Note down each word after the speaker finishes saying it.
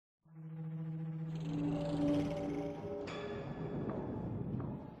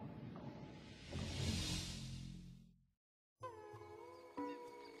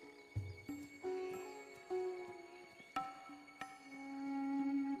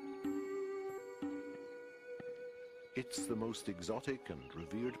It's the most exotic and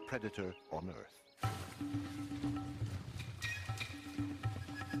revered predator on Earth.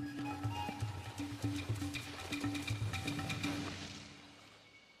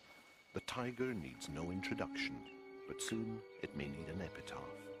 The tiger needs no introduction, but soon it may need an epitaph.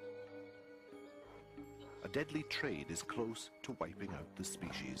 A deadly trade is close to wiping out the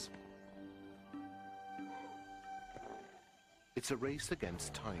species. It's a race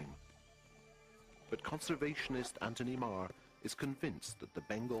against time. But conservationist Anthony Marr is convinced that the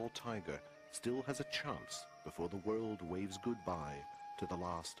Bengal tiger still has a chance before the world waves goodbye to the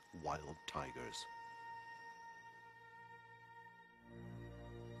last wild tigers.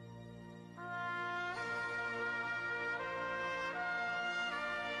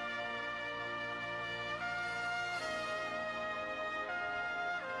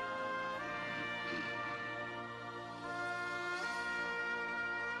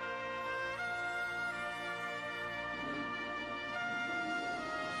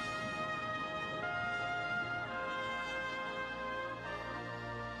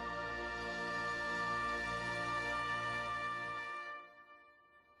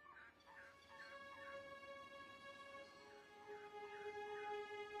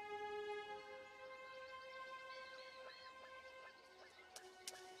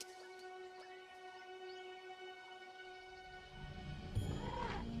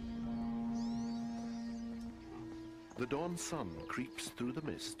 The dawn sun creeps through the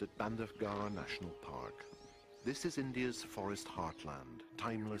mist at Bandhavgarh National Park. This is India's forest heartland,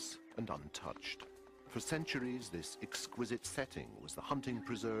 timeless and untouched. For centuries, this exquisite setting was the hunting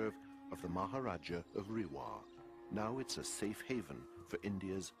preserve of the Maharaja of Rewa. Now it's a safe haven for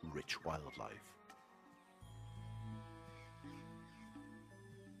India's rich wildlife.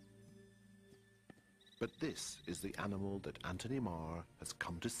 But this is the animal that Anthony Marr has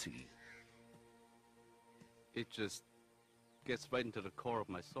come to see. It just gets right into the core of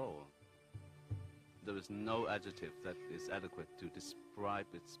my soul. There is no adjective that is adequate to describe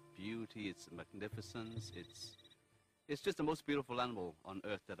its beauty, its magnificence. It's just the most beautiful animal on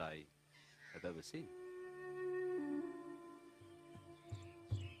earth that I have ever seen.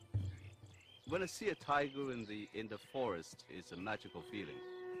 When I see a tiger in the forest, it's a magical feeling.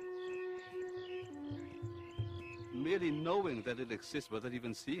 Merely knowing that it exists without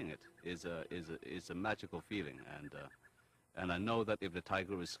even seeing it is a magical feeling, and I know that if the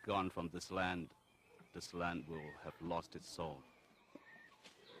tiger is gone from this land will have lost its soul.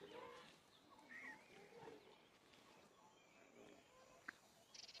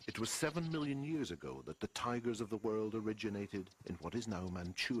 It was 7 million years ago that the tigers of the world originated in what is now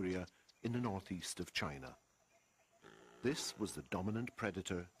Manchuria in the northeast of China. This was the dominant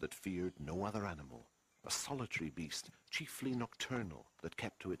predator that feared no other animal, a solitary beast, chiefly nocturnal, that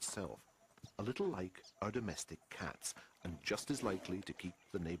kept to itself, a little like our domestic cats, and just as likely to keep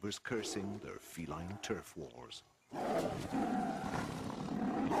the neighbors cursing their feline turf wars.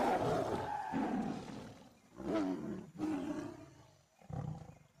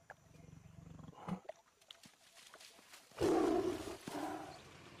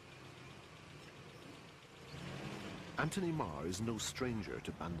 Anthony Marr is no stranger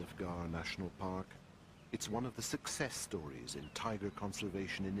to Bandhavgarh National Park. It's one of the success stories in tiger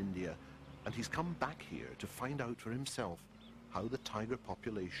conservation in India, and he's come back here to find out for himself how the tiger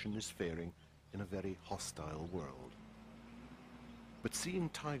population is faring in a very hostile world. But seeing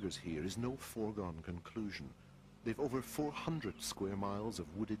tigers here is no foregone conclusion. They've over 400 square miles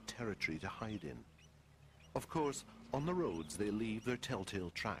of wooded territory to hide in. Of course, on the roads they leave their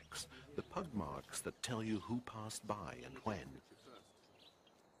telltale tracks, the pug marks that tell you who passed by and when.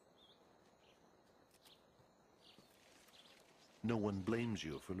 No one blames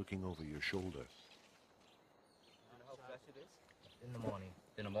you for looking over your shoulder. And how fresh it is? In the morning.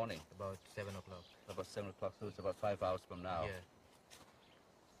 In the morning? About 7 o'clock. About 7 o'clock, so it's about 5 hours from now. Yeah.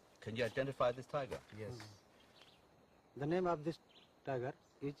 Can you identify this tiger? Yes. The name of this tiger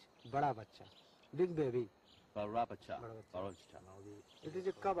is Bada Bacha, big baby. Barabacha. It is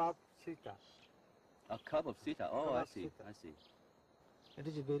a cub of cheetah. A cub of cheetah. Oh, Cub I of see. cheetah. I see. It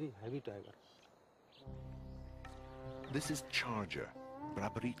is a very heavy tiger. This is Charger,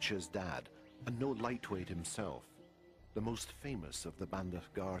 Brabaricha's dad, and no lightweight himself, the most famous of the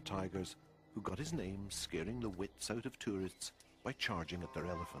Bandhavgarh tigers, who got his name scaring the wits out of tourists by charging at their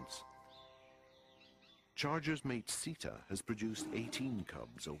elephants. Charger's mate Sita has produced 18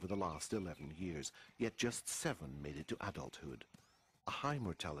 cubs over the last 11 years, yet just 7 made it to adulthood, a high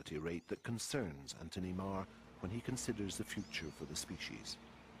mortality rate that concerns Anthony Marr when he considers the future for the species.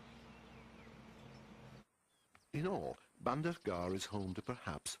 In all, Bandhavgarh is home to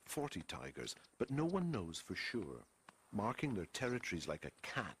perhaps 40 tigers, but no one knows for sure. Marking their territories like a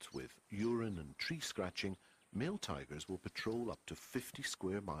cat with urine and tree scratching, male tigers will patrol up to 50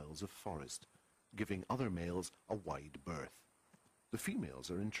 square miles of forest, giving other males a wide berth. The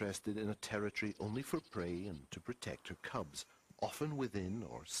females are interested in a territory only for prey and to protect her cubs, often within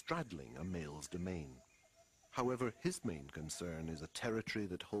or straddling a male's domain. However, his main concern is a territory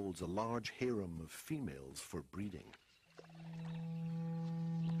that holds a large harem of females for breeding.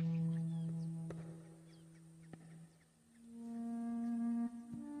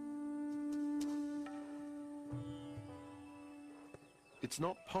 It's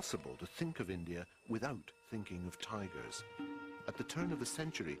not possible to think of India without thinking of tigers. At the turn of the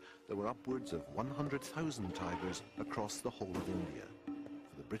century, there were upwards of 100,000 tigers across the whole of India,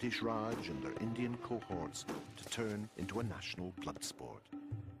 for the British Raj and their Indian cohorts to turn into a national blood sport.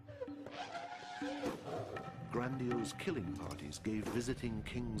 Grandiose killing parties gave visiting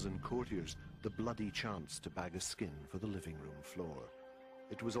kings and courtiers the bloody chance to bag a skin for the living room floor.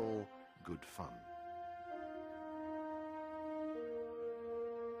 It was all good fun.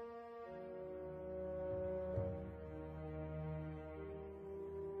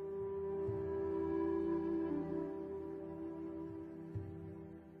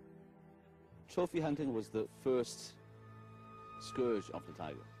 Trophy hunting was the first scourge of the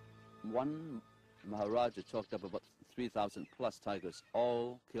tiger. One Maharaja talked up about 3,000 plus tigers,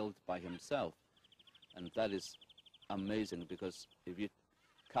 all killed by himself. And that is amazing, because if you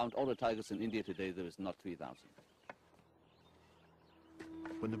count all the tigers in India today, there is not 3,000.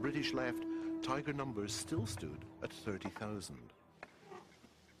 When the British left, tiger numbers still stood at 30,000.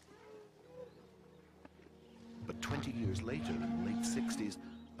 But 20 years later, in the late 60s,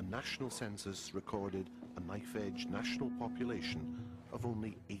 a national census recorded a knife-edge national population of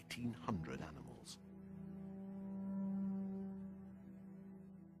only 1,800 animals.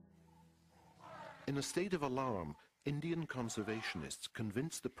 In a state of alarm, Indian conservationists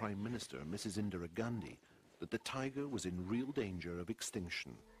convinced the Prime Minister, Mrs. Indira Gandhi, that the tiger was in real danger of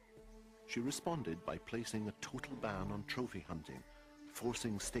extinction. She responded by placing a total ban on trophy hunting,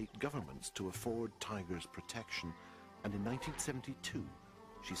 forcing state governments to afford tigers protection, and in 1972,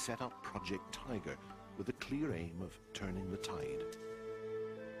 she set up Project Tiger with a clear aim of turning the tide.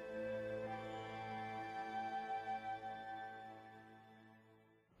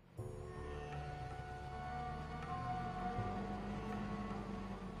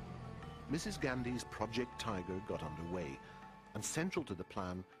 Mrs. Gandhi's Project Tiger got underway, and central to the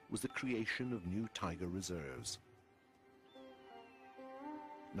plan was the creation of new tiger reserves.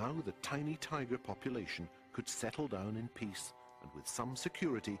 Now the tiny tiger population could settle down in peace and with some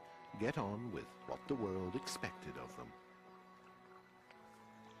security get on with what the world expected of them.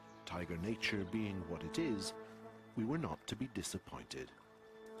 Tiger nature being what it is, we were not to be disappointed.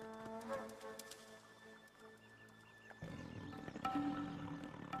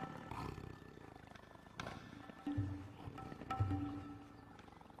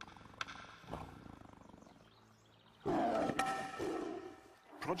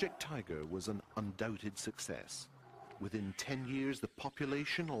 Project Tiger was an undoubted success. Within 10 years, the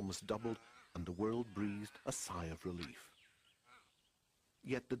population almost doubled and the world breathed a sigh of relief.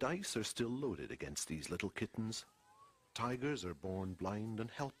 Yet the dice are still loaded against these little kittens. Tigers are born blind and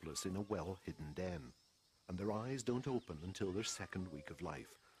helpless in a well-hidden den, and their eyes don't open until their second week of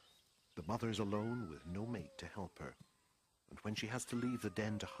life. The mother's alone with no mate to help her, and when she has to leave the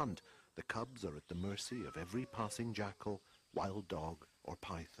den to hunt, the cubs are at the mercy of every passing jackal, wild dog, or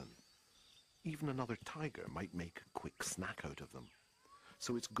python. Even another tiger might make a quick snack out of them.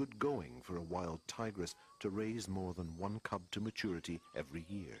 So it's good going for a wild tigress to raise more than one cub to maturity every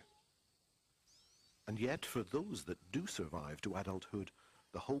year. And yet, for those that do survive to adulthood,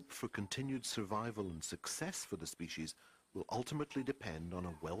 the hope for continued survival and success for the species will ultimately depend on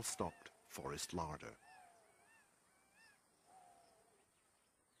a well-stocked forest larder.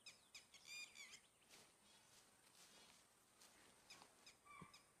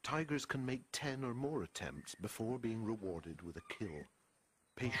 Tigers can make 10 or more attempts before being rewarded with a kill.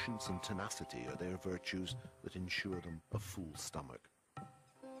 Patience and tenacity are their virtues that ensure them a full stomach.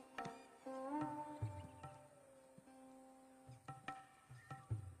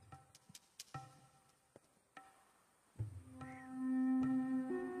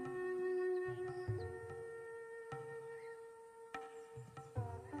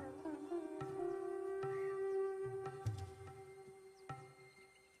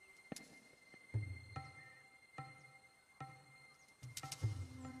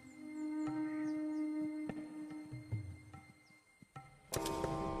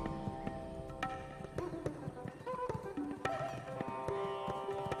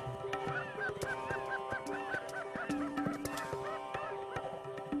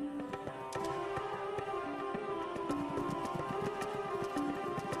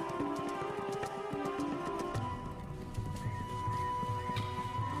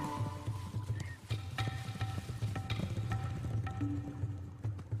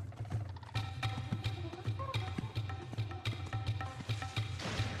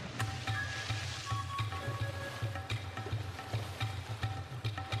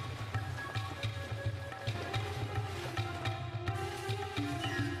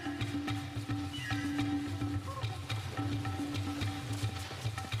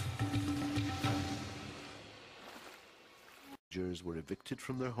 villagers were evicted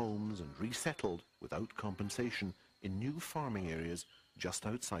from their homes and resettled without compensation in new farming areas just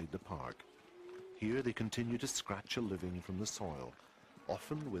outside the park. Here they continue to scratch a living from the soil,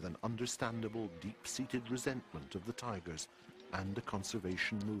 often with an understandable deep-seated resentment of the tigers and the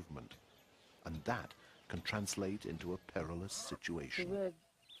conservation movement. And that can translate into a perilous situation.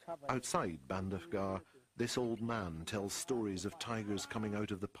 Outside Bandhavgarh, this old man tells stories of tigers coming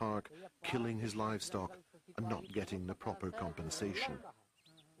out of the park, killing his livestock, and not getting the proper compensation.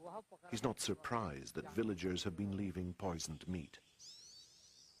 He's not surprised that villagers have been leaving poisoned meat.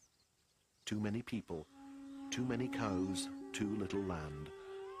 Too many people, too many cows, too little land,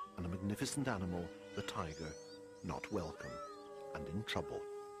 and a magnificent animal, the tiger, not welcome and in trouble.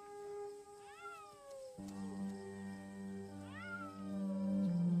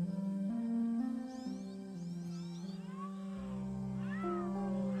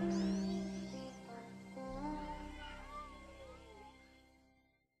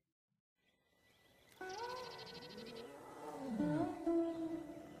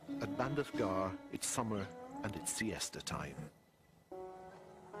 At Bandhavgarh, it's summer and it's siesta time.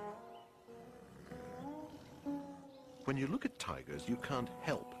 When you look at tigers, you can't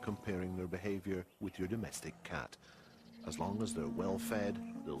help comparing their behavior with your domestic cat. As long as they're well fed,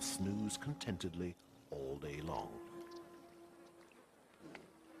 they'll snooze contentedly all day long.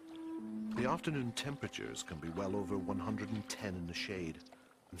 The afternoon temperatures can be well over 110 in the shade,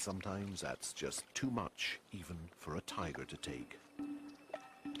 and sometimes that's just too much even for a tiger to take.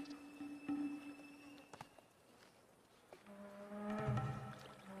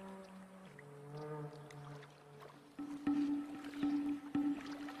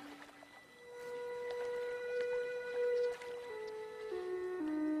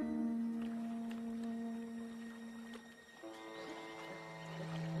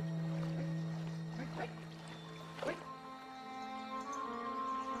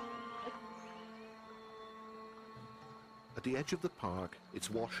 At the edge of the park, it's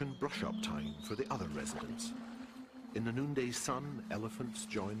wash and brush up time for the other residents. In the noonday sun, elephants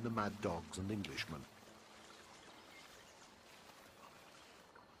join the mad dogs and Englishmen.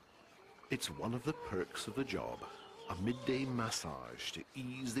 It's one of the perks of the job, a midday massage to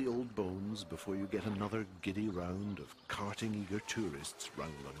ease the old bones before you get another giddy round of carting eager tourists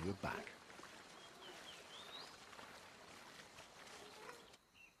round on your back.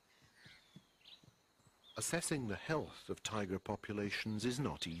 Assessing the health of tiger populations is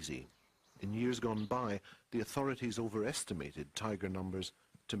not easy. In years gone by, the authorities overestimated tiger numbers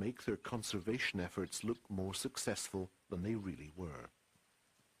to make their conservation efforts look more successful than they really were.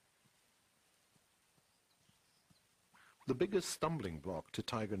 The biggest stumbling block to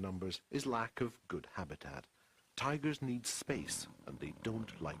tiger numbers is lack of good habitat. Tigers need space, and they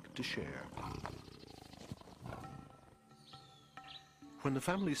don't like to share. When the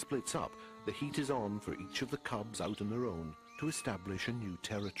family splits up, the heat is on for each of the cubs out on their own to establish a new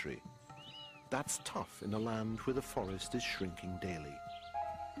territory. That's tough in a land where the forest is shrinking daily.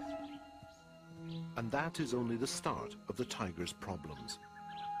 And that is only the start of the tiger's problems.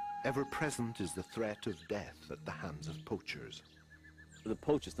 Ever present is the threat of death at the hands of poachers. The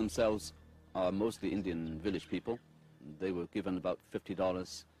poachers themselves are mostly Indian village people. They were given about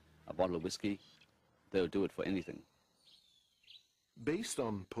 $50 a bottle of whiskey. They'll do it for anything. Based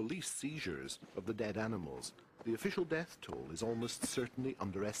on police seizures of the dead animals, the official death toll is almost certainly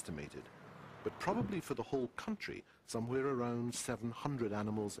underestimated. But probably for the whole country, somewhere around 700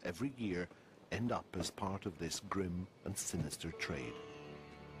 animals every year end up as part of this grim and sinister trade.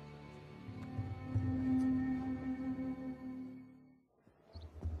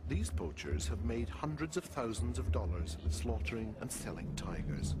 These poachers have made hundreds of thousands of dollars slaughtering and selling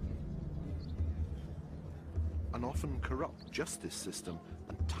tigers. An often corrupt justice system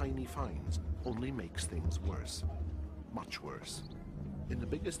and tiny fines only makes things worse, much worse. In the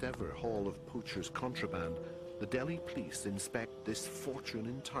biggest ever haul of poachers' contraband, the Delhi police inspect this fortune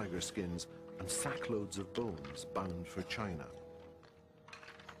in tiger skins and sackloads of bones bound for China.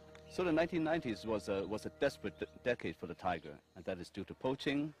 So the 1990s was a desperate decade for the tiger, and that is due to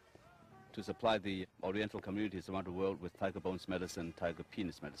poaching, to supply the Oriental communities around the world with tiger bones medicine, tiger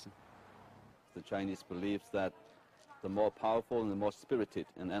penis medicine. The Chinese believes that the more powerful and the more spirited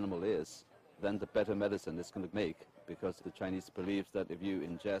an animal is, then the better medicine it's going to make, because the Chinese believes that if you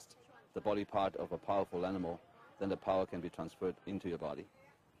ingest the body part of a powerful animal, then the power can be transferred into your body.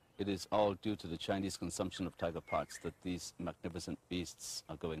 It is all due to the Chinese consumption of tiger parts that these magnificent beasts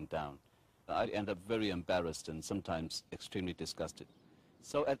are going down. I end up very embarrassed and sometimes extremely disgusted.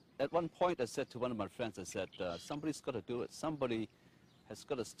 So at one point I said to one of my friends, I said, somebody's got to do it. Somebody has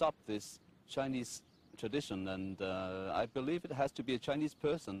got to stop this Chinese tradition, and I believe it has to be a Chinese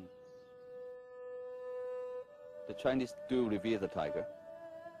person. The Chinese do revere the tiger.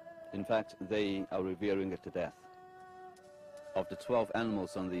 In fact, they are revering it to death. Of the 12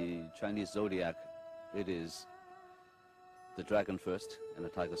 animals on the Chinese zodiac, it is the dragon first and the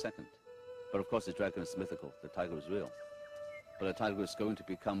tiger second. But of course the dragon is mythical, the tiger is real. But the tiger is going to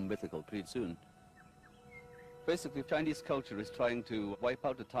become mythical pretty soon. Basically, Chinese culture is trying to wipe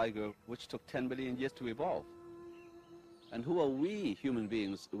out the tiger, which took 10 million years to evolve. And who are we, human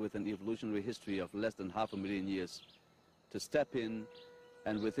beings, with an evolutionary history of less than 500,000 years, to step in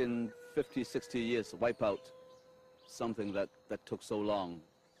and within 50, 60 years wipe out something that took so long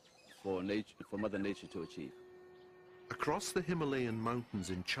for Mother Nature to achieve? Across the Himalayan mountains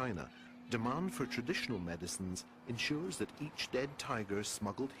in China, demand for traditional medicines ensures that each dead tiger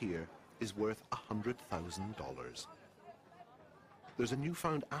smuggled here is worth $100,000. There's a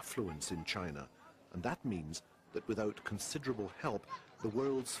newfound affluence in China, and that means that without considerable help, the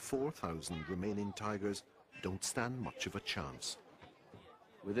world's 4,000 remaining tigers don't stand much of a chance.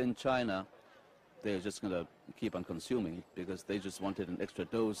 Within China, they're just going to keep on consuming because they just wanted an extra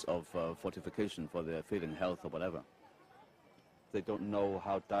dose of fortification for their failing health or whatever. They don't know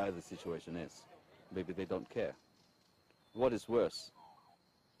how dire the situation is. Maybe they don't care. What is worse,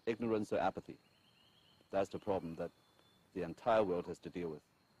 ignorance or apathy? That's the problem that the entire world has to deal with.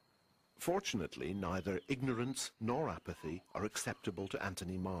 Fortunately, neither ignorance nor apathy are acceptable to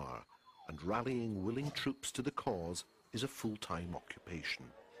Anthony Marr, and rallying willing troops to the cause is a full-time occupation.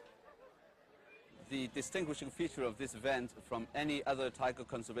 The distinguishing feature of this event from any other tiger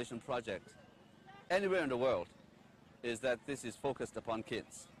conservation project anywhere in the world is that this is focused upon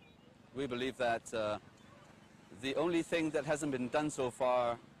kids. We believe that the only thing that hasn't been done so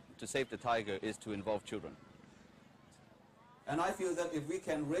far to save the tiger is to involve children. And I feel that if we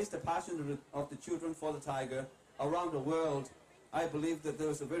can raise the passion of the children for the tiger around the world, I believe that there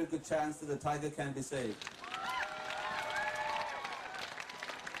is a very good chance that the tiger can be saved.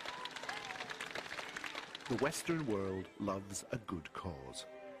 The Western world loves a good cause.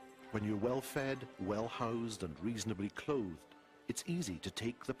 When you're well-fed, well-housed and reasonably clothed, it's easy to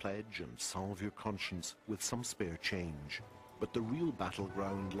take the pledge and salve your conscience with some spare change. But the real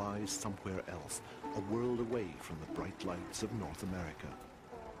battleground lies somewhere else, a world away from the bright lights of North America.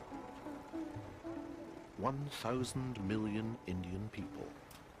 1,000 million Indian people,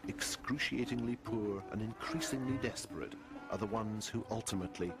 excruciatingly poor and increasingly desperate, are the ones who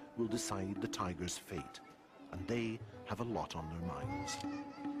ultimately will decide the tiger's fate, and they have a lot on their minds.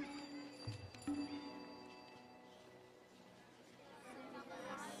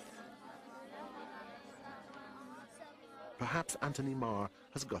 Perhaps Anthony Marr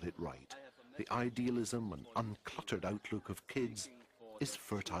has got it right. The idealism and uncluttered outlook of kids is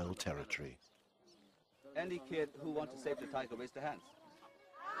fertile territory. Any kid who wants to save the tiger, raise their hands.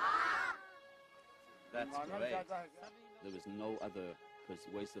 That's great. There is no other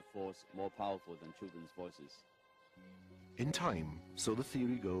persuasive force more powerful than children's voices. In time, so the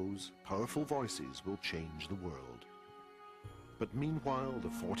theory goes, powerful voices will change the world. But meanwhile, the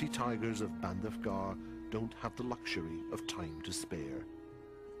 40 tigers of Bandhavgarh don't have the luxury of time to spare.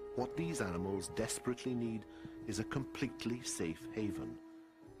 What these animals desperately need is a completely safe haven.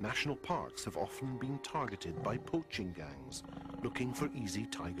 National parks have often been targeted by poaching gangs looking for easy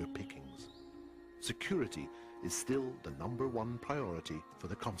tiger pickings. Security is still the #1 priority for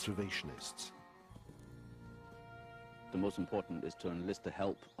the conservationists. The most important is to enlist the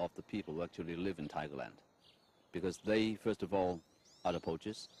help of the people who actually live in Tigerland, because they, first of all, are the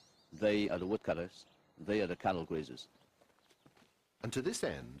poachers, they are the woodcutters, they are the cattle grazers. And to this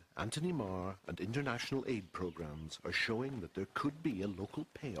end, Anthony Marr and international aid programs are showing that there could be a local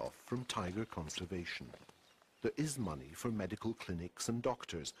payoff from tiger conservation. There is money for medical clinics and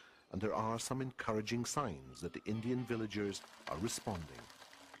doctors, and there are some encouraging signs that the Indian villagers are responding.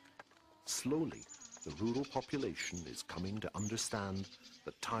 Slowly, the rural population is coming to understand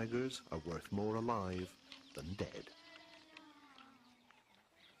that tigers are worth more alive than dead.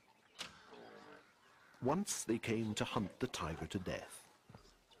 Once they came to hunt the tiger to death.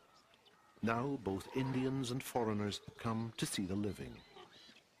 Now both Indians and foreigners come to see the living.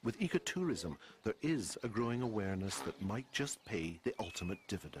 With ecotourism, there is a growing awareness that might just pay the ultimate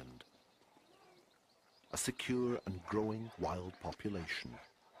dividend. A secure and growing wild population.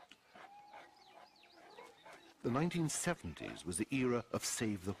 The 1970s was the era of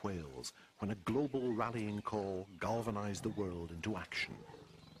Save the Whales, when a global rallying call galvanized the world into action.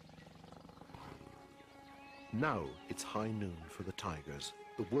 Now it's high noon for the tigers.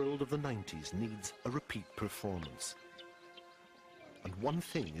 The world of the 90s needs a repeat performance. And one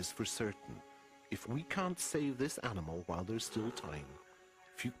thing is for certain, If we can't save this animal while there's still time,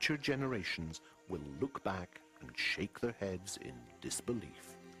 future generations will look back and shake their heads in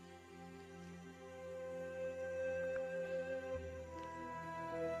disbelief.